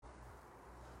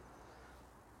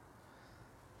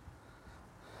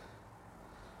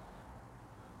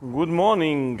Good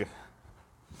morning.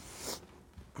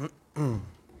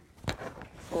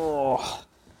 Oh,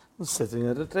 I'm sitting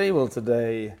at a table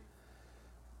today.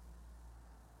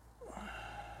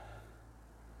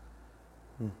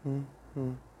 Here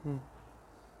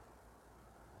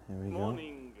we go.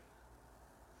 Morning.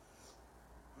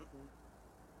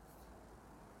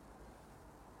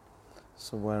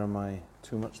 So where am I?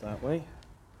 Too much that way?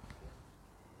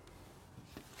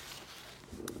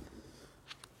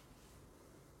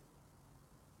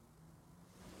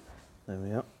 There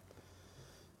we are.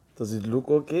 Does it look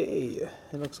okay?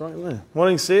 It looks right there.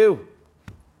 Morning, Sue.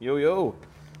 Yo, yo.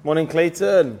 Morning,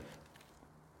 Clayton.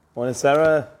 Morning,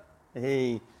 Sarah.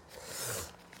 Hey.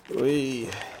 We're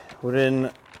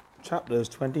in chapters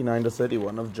 29 to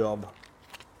 31 of Job.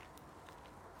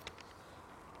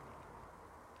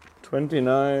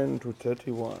 29 to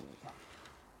 31.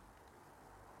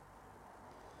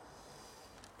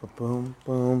 Boom,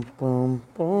 boom, boom,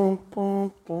 boom,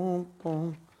 boom, boom,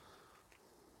 boom.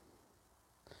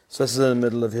 So this is in the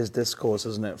middle of his discourse,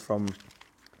 isn't it? From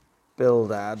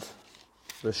Bildad,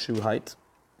 the Shuhite,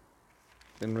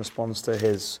 in response to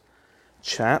his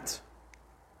chat.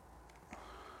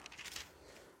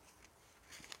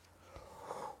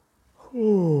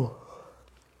 Ooh.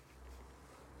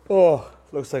 Oh,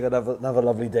 looks like another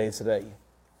lovely day today.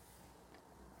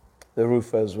 The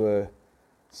roofers were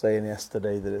saying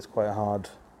yesterday that it's quite hard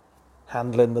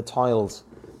handling the tiles.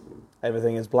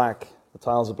 Everything is black. The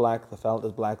tiles are black, the felt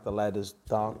is black, the lead is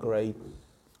dark grey,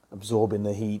 absorbing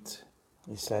the heat.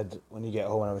 He said when you get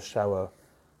home and have a shower,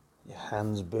 your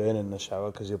hands burn in the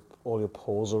shower because all your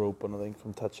pores are open, I think,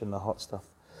 from touching the hot stuff.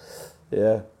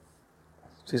 Yeah.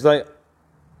 So he's like,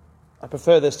 I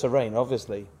prefer this to rain,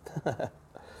 obviously.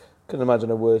 Couldn't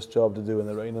imagine a worse job to do in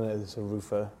the rain than it is a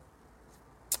roofer.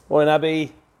 Morning,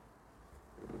 Abby.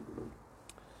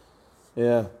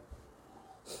 Yeah.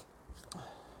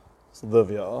 So there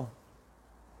we are.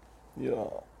 Yeah.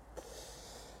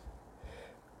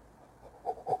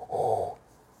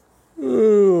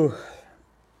 Ooh.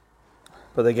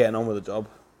 But they're getting on with the job.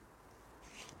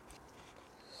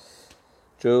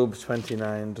 Job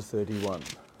 29 to 31.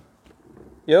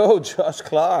 Yo, Josh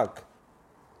Clark.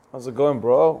 How's it going,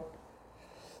 bro?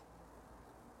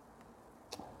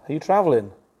 Are you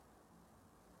traveling?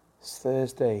 It's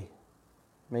Thursday.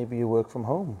 Maybe you work from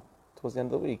home towards the end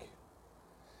of the week.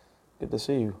 Good to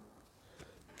see you.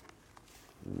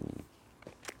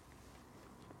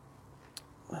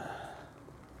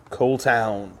 Coal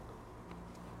Town.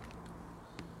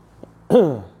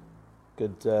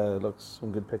 Good looks,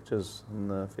 some good pictures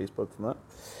on Facebook from that.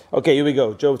 Okay, here we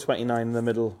go. Job 29 in the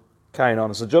middle, carrying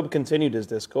on. So Job continued his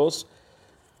discourse.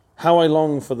 How I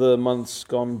long for the months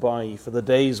gone by, for the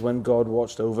days when God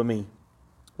watched over me,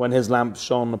 when his lamp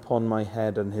shone upon my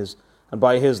head, and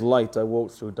by his light I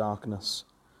walked through darkness.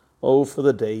 Oh, for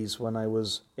the days when I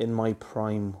was in my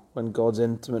prime, when God's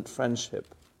intimate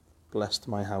friendship blessed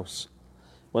my house,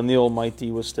 when the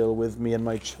Almighty was still with me and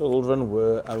my children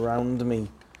were around me,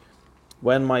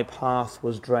 when my path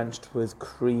was drenched with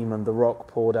cream and the rock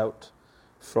poured out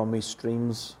for me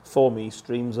streams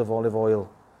of olive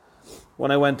oil,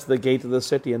 when I went to the gate of the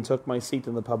city and took my seat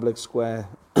in the public square,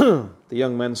 the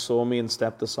young men saw me and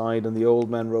stepped aside, and the old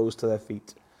men rose to their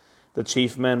feet. The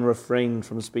chief men refrained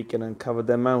from speaking and covered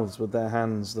their mouths with their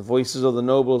hands. The voices of the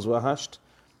nobles were hushed,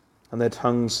 and their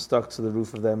tongues stuck to the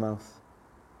roof of their mouth.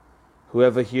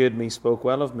 Whoever heard me spoke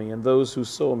well of me, and those who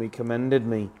saw me commended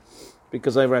me,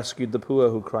 because I rescued the poor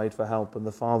who cried for help, and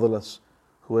the fatherless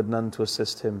who had none to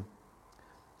assist him.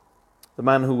 The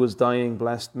man who was dying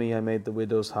blessed me. I made the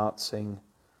widow's heart sing.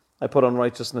 I put on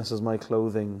righteousness as my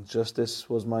clothing. Justice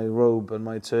was my robe and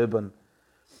my turban.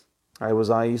 I was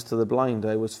eyes to the blind.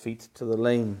 I was feet to the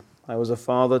lame. I was a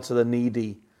father to the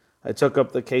needy. I took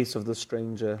up the case of the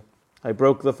stranger. I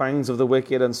broke the fangs of the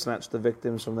wicked and snatched the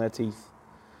victims from their teeth.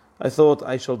 I thought,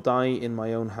 I shall die in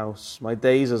my own house, my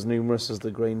days as numerous as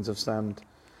the grains of sand.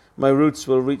 My roots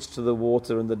will reach to the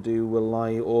water, and the dew will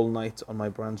lie all night on my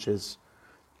branches.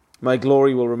 My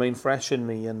glory will remain fresh in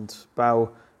me, and bow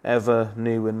ever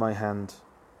new in my hand.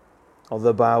 Or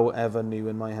the bow ever new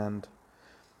in my hand.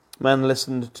 Men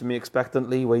listened to me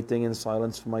expectantly, waiting in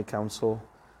silence for my counsel.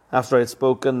 After I had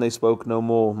spoken, they spoke no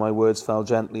more. My words fell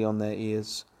gently on their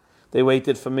ears. They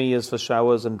waited for me as for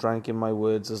showers, and drank in my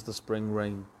words as the spring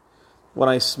rain. When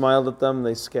I smiled at them,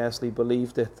 they scarcely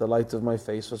believed it. The light of my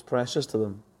face was precious to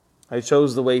them. I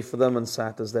chose the way for them and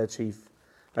sat as their chief.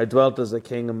 I dwelt as a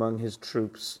king among his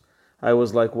troops. I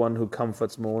was like one who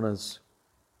comforts mourners.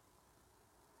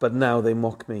 But now they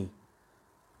mock me,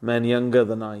 men younger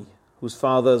than I, whose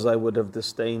fathers I would have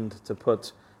disdained to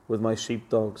put with my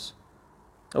sheepdogs.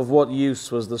 Of what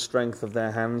use was the strength of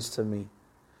their hands to me,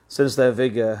 since their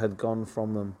vigour had gone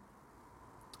from them?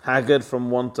 Haggard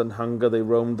from want and hunger, they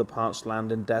roamed the parched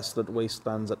land in desolate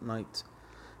wastelands at night.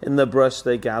 In the brush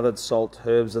they gathered salt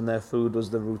herbs, and their food was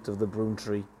the root of the broom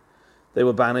tree. They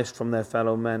were banished from their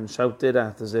fellow men, shouted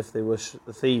at as if they were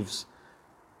thieves.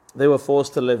 They were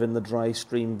forced to live in the dry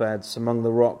stream beds, among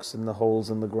the rocks in the holes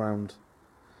in the ground.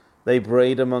 They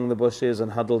brayed among the bushes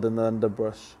and huddled in the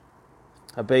underbrush.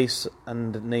 A base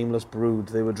and nameless brood,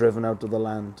 they were driven out of the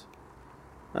land.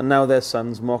 And now their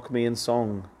sons mock me in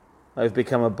song. I have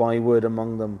become a byword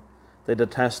among them. They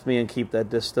detest me and keep their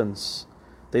distance.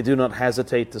 They do not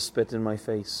hesitate to spit in my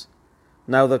face.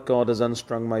 Now that God has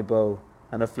unstrung my bow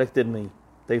and afflicted me,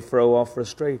 they throw off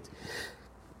restraint.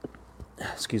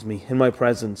 In my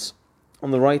presence.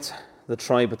 On the right, the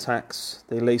tribe attacks.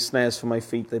 They lay snares for my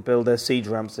feet. They build their siege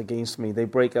ramps against me. They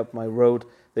break up my road.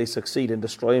 They succeed in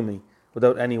destroying me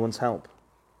without anyone's help.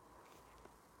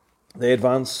 They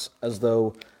advance as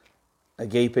though a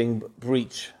gaping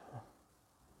breach.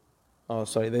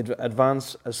 They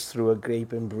advance as through a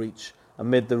gaping breach.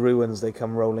 Amid the ruins they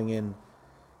come rolling in.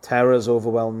 Terrors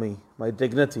overwhelm me. My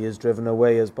dignity is driven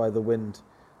away as by the wind.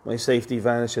 My safety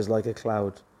vanishes like a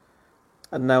cloud.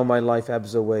 And now my life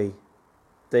ebbs away.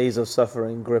 Days of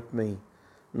suffering grip me.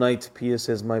 Night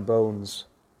pierces my bones.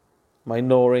 My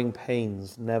gnawing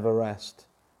pains never rest.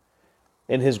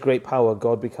 In his great power,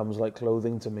 God becomes like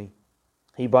clothing to me.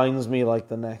 He binds me like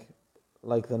the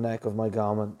neck of my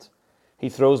garment. He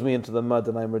throws me into the mud,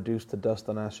 and I am reduced to dust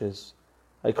and ashes.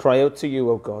 I cry out to you,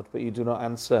 O God, but you do not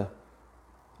answer.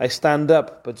 I stand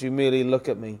up, but you merely look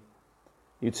at me.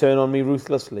 You turn on me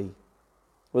ruthlessly.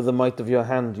 With the might of your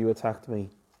hand you attacked me.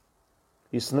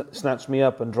 You snatch me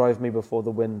up and drive me before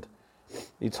the wind.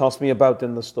 You toss me about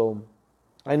in the storm.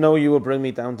 I know you will bring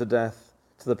me down to death,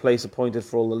 to the place appointed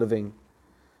for all the living.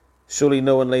 Surely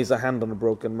no one lays a hand on a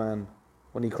broken man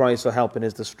when he cries for help in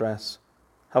his distress.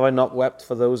 Have I not wept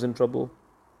for those in trouble?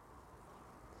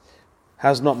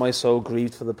 Has not my soul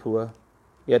grieved for the poor?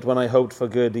 Yet when I hoped for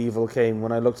good, evil came.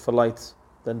 When I looked for light,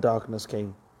 then darkness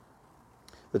came.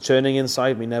 The churning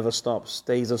inside me never stops.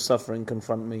 Days of suffering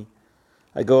confront me.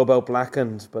 I go about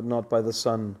blackened, but not by the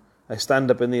sun. I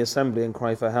stand up in the assembly and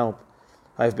cry for help.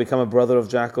 I have become a brother of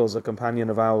jackals, a companion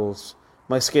of owls.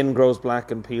 My skin grows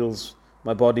black and peels.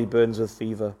 My body burns with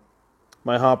fever.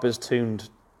 My harp is tuned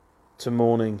to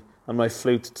mourning, and my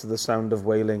flute to the sound of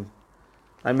wailing.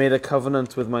 I made a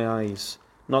covenant with my eyes,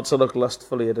 not to look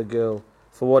lustfully at a girl.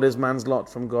 For what is man's lot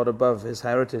from God above, his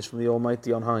heritage from the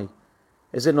Almighty on high?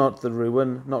 Is it not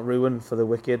ruin for the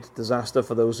wicked, disaster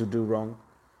for those who do wrong?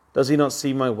 Does he not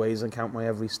see my ways and count my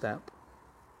every step?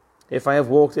 If I have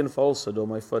walked in falsehood, or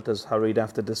my foot has hurried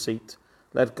after deceit,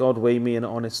 let God weigh me in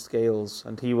honest scales,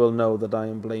 and he will know that I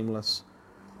am blameless.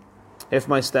 If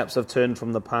my steps have turned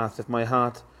from the path, if my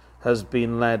heart has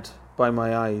been led by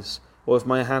my eyes, or if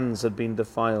my hands had been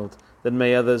defiled, then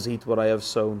may others eat what I have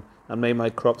sown, and may my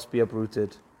crops be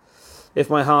uprooted. If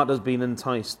my heart has been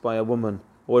enticed by a woman,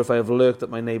 or if I have lurked at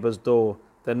my neighbour's door,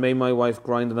 then may my wife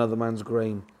grind another man's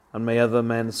grain, and may other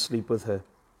men sleep with her.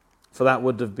 For that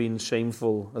would have been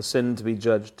shameful, a sin to be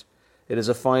judged. It is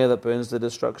a fire that burns to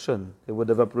destruction. It would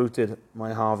have uprooted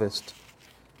my harvest.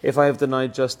 If I have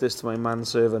denied justice to my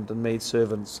manservant and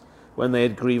maidservants, when they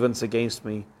had grievance against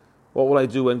me, what will I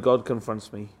do when God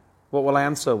confronts me? What will I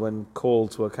answer when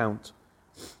called to account?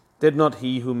 Did not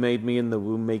he who made me in the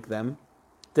womb make them?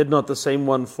 Did not the same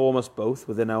one form us both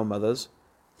within our mothers?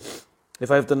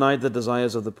 If I have denied the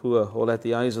desires of the poor, or let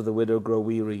the eyes of the widow grow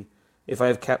weary, if I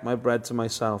have kept my bread to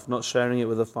myself, not sharing it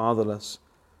with the fatherless,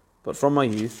 but from my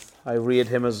youth I reared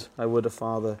him as I would a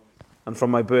father, and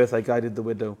from my birth I guided the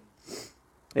widow.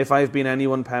 If I have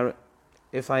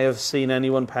seen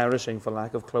anyone perishing for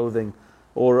lack of clothing,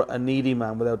 or a needy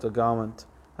man without a garment,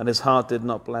 and his heart did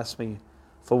not bless me,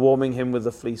 for warming him with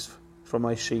the fleece from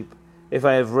my sheep, if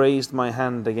I have raised my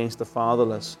hand against the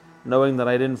fatherless, knowing that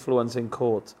I had influence in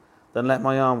court, then let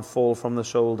my arm fall from the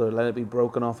shoulder, let it be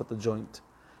broken off at the joint.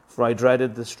 For I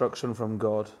dreaded destruction from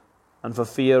God, and for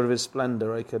fear of his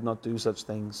splendor I could not do such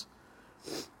things.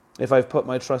 If I have put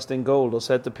my trust in gold, or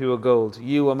said to pure gold,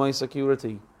 you are my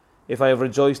security, if I have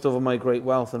rejoiced over my great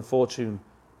wealth and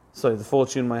the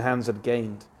fortune my hands had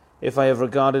gained, if I have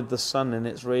regarded the sun in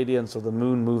its radiance, or the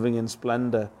moon moving in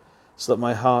splendor, so that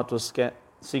my heart was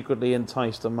secretly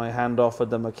enticed, and my hand offered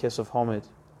them a kiss of homage,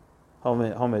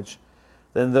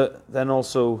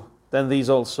 then these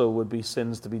also would be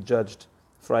sins to be judged,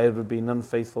 for I had been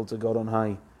unfaithful to God on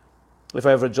high. If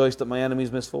I have rejoiced at my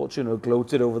enemy's misfortune, or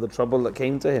gloated over the trouble that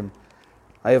came to him,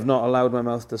 I have not allowed my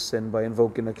mouth to sin by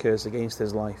invoking a curse against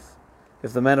his life.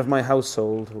 If the men of my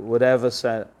household would if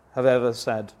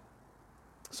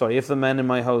the men in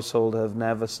my household have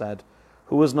never said,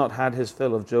 who has not had his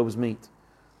fill of Job's meat?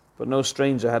 But no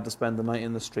stranger had to spend the night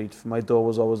in the street, for my door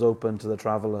was always open to the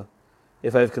traveller.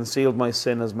 If I have concealed my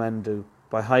sin as men do,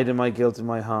 by hiding my guilt in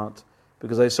my heart,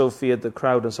 because I so feared the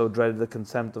crowd and so dreaded the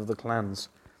contempt of the clans,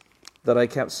 that I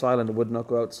kept silent and would not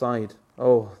go outside.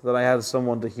 Oh, that I had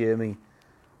someone to hear me.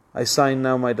 I sign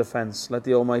now my defence. Let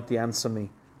the Almighty answer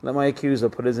me. Let my accuser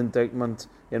put his indictment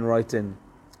in writing.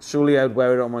 Surely I would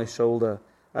wear it on my shoulder.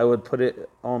 I would put it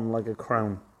on like a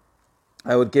crown.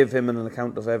 I would give him an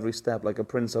account of every step. Like a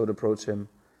prince I would approach him.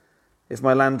 If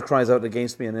my land cries out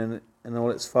against me and all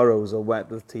its furrows are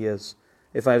wet with tears,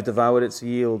 if I have devoured its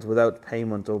yield without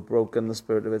payment or broken the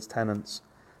spirit of its tenants,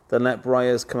 then let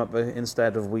briars come up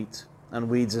instead of wheat and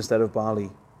weeds instead of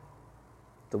barley.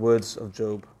 The words of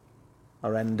Job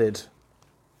are ended.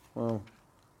 Well,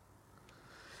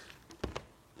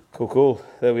 cool.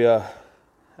 There we are.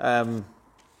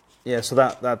 So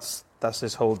that's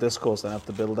this whole discourse. Then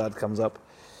after Bildad comes up.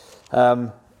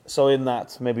 So in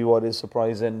that, maybe what is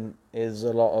surprising is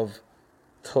a lot of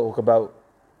talk about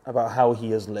how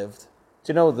he has lived.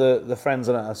 Do you know the friends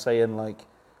that are saying like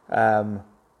part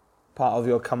of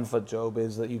your comfort, Job,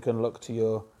 is that you can look to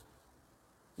your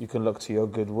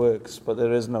good works, but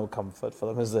there is no comfort for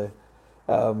them, is there?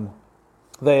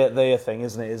 Their thing,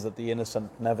 isn't it, is that the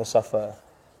innocent never suffer.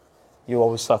 You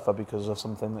always suffer because of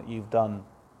something that you've done.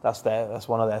 That's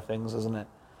one of their things, isn't it?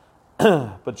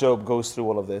 But Job goes through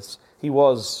all of this. He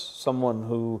was someone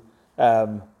who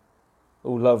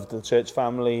loved the church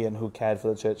family and who cared for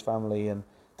the church family and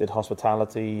did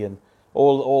hospitality and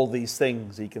all these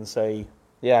things. He can say,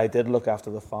 yeah, I did look after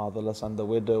the fatherless and the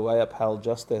widow. I upheld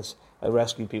justice. I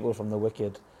rescued people from the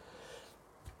wicked.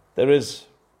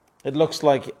 It looks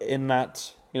like in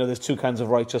that, there's two kinds of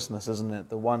righteousness, isn't it?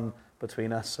 The one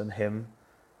between us and him,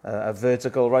 a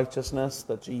vertical righteousness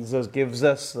that Jesus gives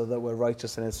us so that we're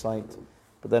righteous in his sight.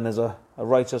 But then there's a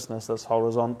righteousness that's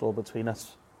horizontal between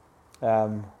us,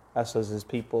 us as his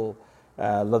people,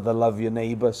 the love your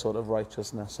neighbour sort of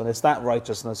righteousness. And it's that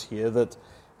righteousness here that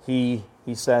he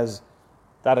says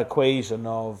that equation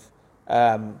of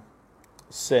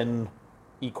sin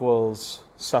equals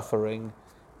suffering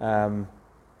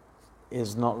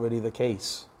is not really the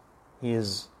case.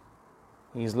 He's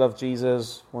loved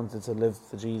Jesus, wanted to live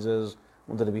for Jesus,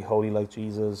 wanted to be holy like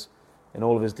Jesus in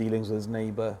all of his dealings with his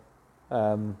neighbour.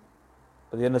 But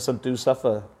the innocent do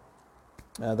suffer.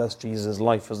 That's Jesus'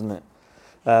 life, isn't it?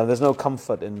 There's no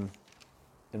comfort in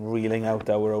reeling out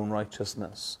our own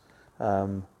righteousness.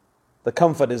 The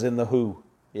comfort is in the who,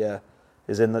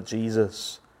 is in that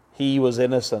Jesus, he was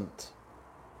innocent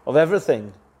of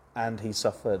everything, and he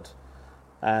suffered,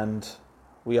 and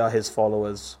we are his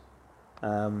followers.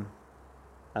 And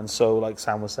so, like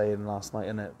Sam was saying last night,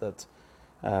 innit, that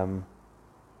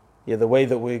the way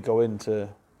that we're going to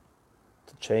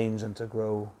change and to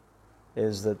grow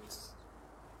is that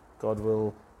God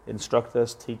will instruct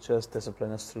us, teach us,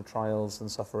 discipline us through trials and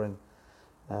suffering.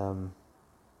 So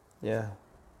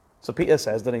Peter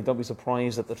says, doesn't he, don't be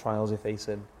surprised at the trials you're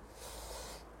facing.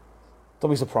 Don't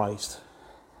be surprised.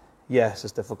 Yes,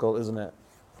 it's difficult, isn't it?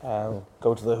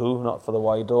 Go to the who, not for the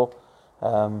why door.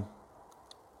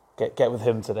 Get with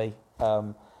him today,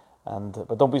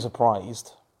 but don't be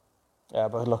surprised.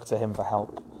 But look to him for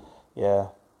help.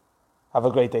 Have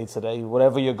a great day today.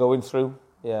 Whatever you're going through,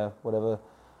 whatever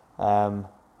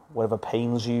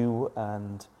pains you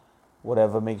and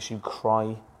whatever makes you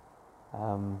cry,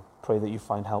 pray that you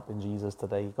find help in Jesus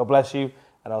today. God bless you,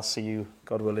 and I'll see you,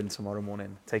 God willing, tomorrow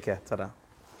morning. Take care. Ta-da.